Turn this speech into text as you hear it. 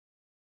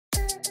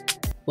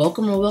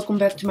Welcome or welcome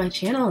back to my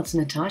channel. It's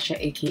Natasha,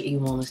 aka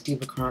Wellness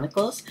Diva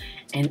Chronicles,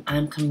 and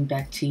I'm coming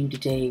back to you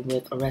today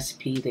with a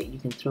recipe that you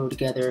can throw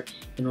together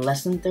in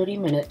less than 30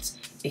 minutes.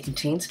 It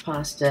contains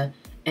pasta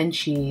and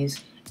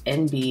cheese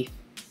and beef,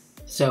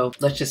 so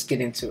let's just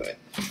get into it.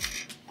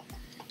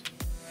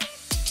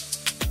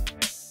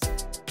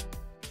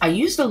 I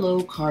used the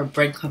Low-Carb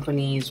Bread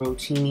Company's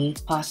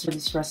rotini pasta for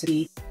this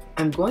recipe.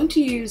 I'm going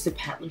to use the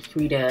Patla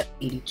Frida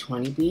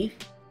 80/20 beef,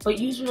 but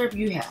use whatever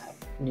you have.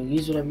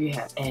 Use whatever you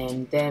have.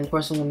 And then, of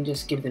course, I'm going to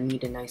just give the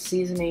meat a nice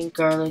seasoning,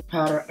 garlic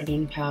powder,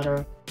 onion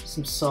powder,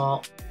 some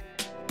salt.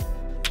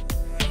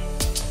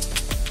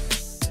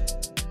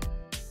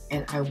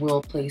 And I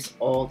will place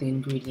all the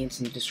ingredients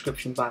in the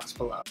description box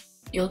below.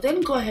 You'll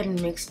then go ahead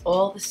and mix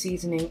all the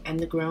seasoning and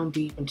the ground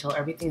beef until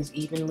everything is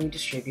evenly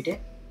distributed.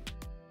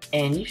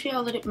 And usually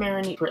I'll let it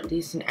marinate for at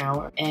least an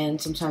hour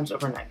and sometimes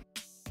overnight.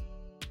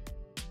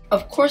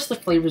 Of course, the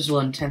flavors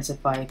will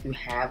intensify if you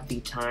have the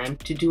time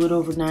to do it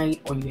overnight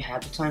or you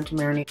have the time to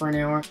marinate for an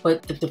hour,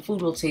 but the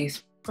food will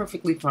taste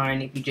perfectly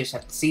fine if you just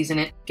have to season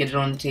it, get it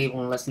on the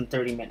table in less than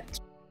 30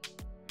 minutes.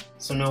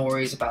 So no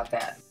worries about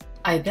that.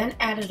 I then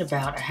added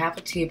about a half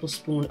a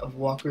tablespoon of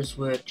Walker's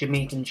Wood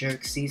Jamaican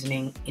jerk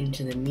seasoning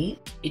into the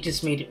meat. It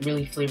just made it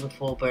really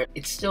flavorful, but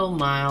it's still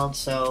mild,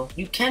 so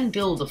you can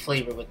build a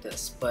flavor with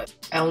this, but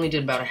I only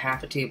did about a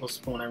half a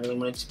tablespoon. I really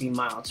wanted it to be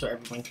mild so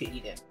everyone could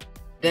eat it.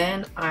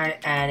 Then I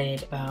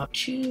added about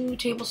 2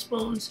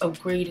 tablespoons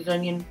of grated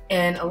onion,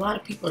 and a lot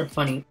of people are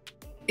funny.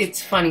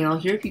 It's funny, I'll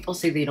hear people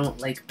say they don't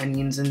like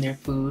onions in their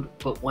food,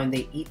 but when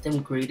they eat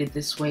them grated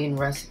this way in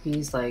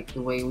recipes, like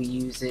the way we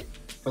use it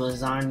for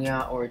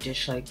lasagna or a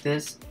dish like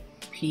this,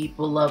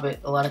 people love it.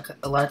 A lot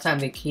of time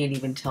they can't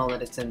even tell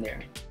that it's in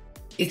there.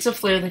 It's a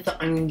flair that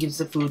the onion gives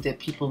the food that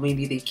people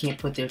maybe they can't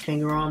put their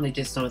finger on, they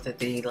just know that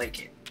they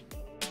like it.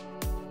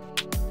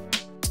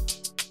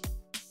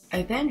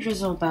 I then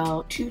drizzle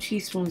about 2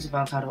 teaspoons of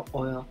avocado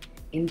oil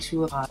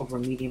into a pot over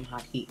medium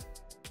hot heat.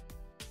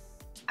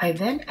 I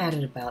then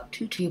added about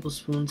 2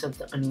 tablespoons of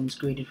the onions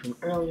grated from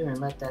earlier and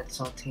let that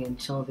saute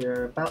until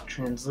they're about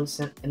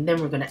translucent, and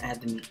then we're going to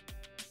add the meat.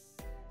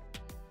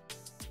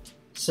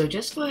 So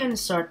just go ahead and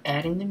start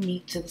adding the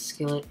meat to the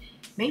skillet.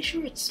 Make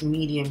sure it's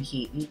medium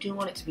heat. You do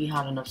want it to be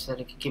hot enough so that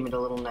it can give it a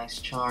little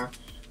nice char,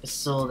 but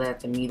so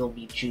that the meat will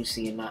be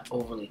juicy and not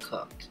overly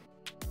cooked.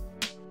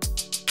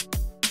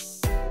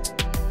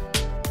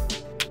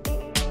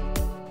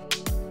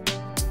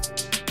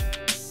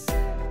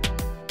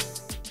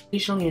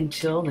 Usually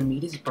until the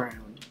meat is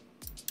browned.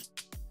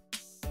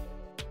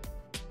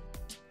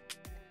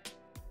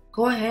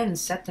 Go ahead and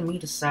set the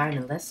meat aside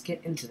and let's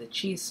get into the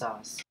cheese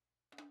sauce.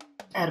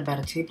 Add about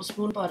a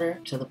tablespoon of butter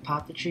to the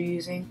pot that you're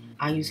using.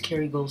 I use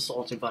Kerrygold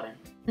salted butter.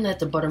 Let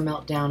the butter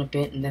melt down a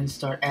bit and then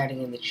start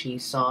adding in the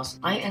cheese sauce.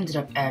 I ended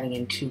up adding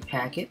in 2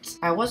 packets.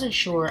 I wasn't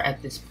sure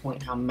at this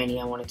point how many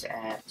I wanted to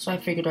add, so I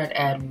figured I'd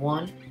add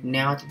 1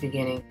 now at the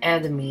beginning,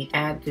 add the meat,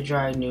 add the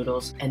dried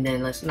noodles, and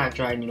then not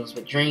dried noodles,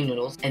 but drained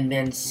noodles, and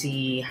then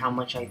see how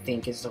much I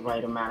think is the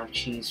right amount of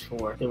cheese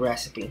for the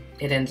recipe.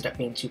 It ended up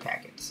being 2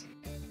 packets.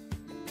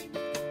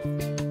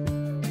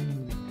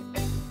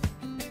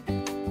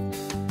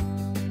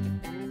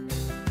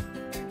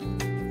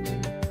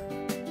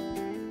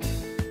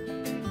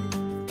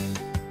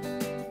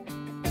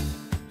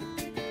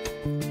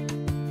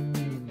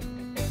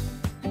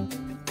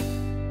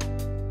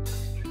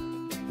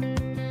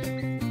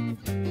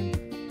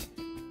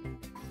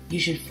 You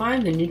should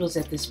find the noodles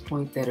at this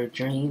point that are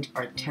drained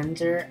are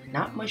tender,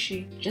 not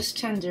mushy, just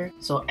tender.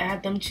 So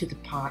add them to the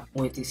pot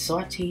with the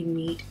sauteed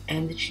meat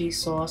and the cheese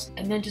sauce,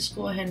 and then just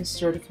go ahead and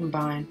stir to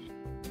combine.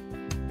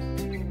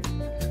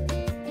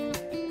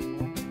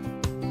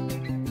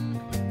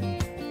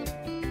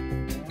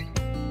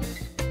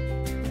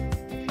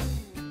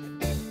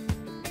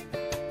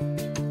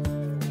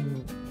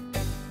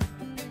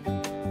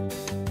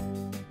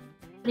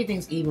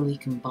 Everything's evenly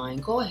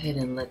combined. Go ahead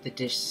and let the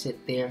dish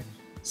sit there,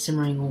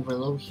 simmering over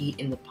low heat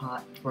in the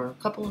pot for a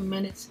couple of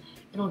minutes.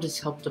 It'll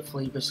just help the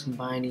flavors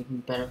combine even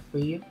better for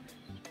you.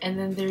 And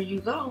then there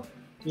you go.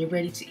 You're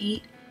ready to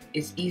eat.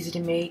 It's easy to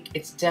make.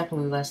 It's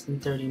definitely less than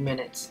 30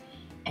 minutes.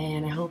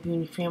 And I hope you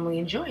and your family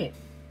enjoy it.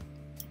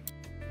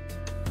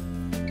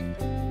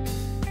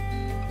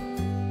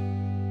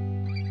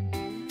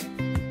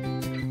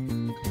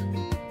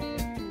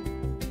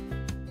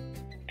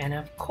 And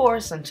of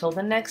course, until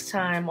the next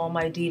time, all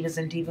my divas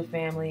and diva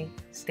family,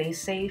 stay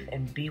safe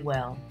and be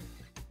well.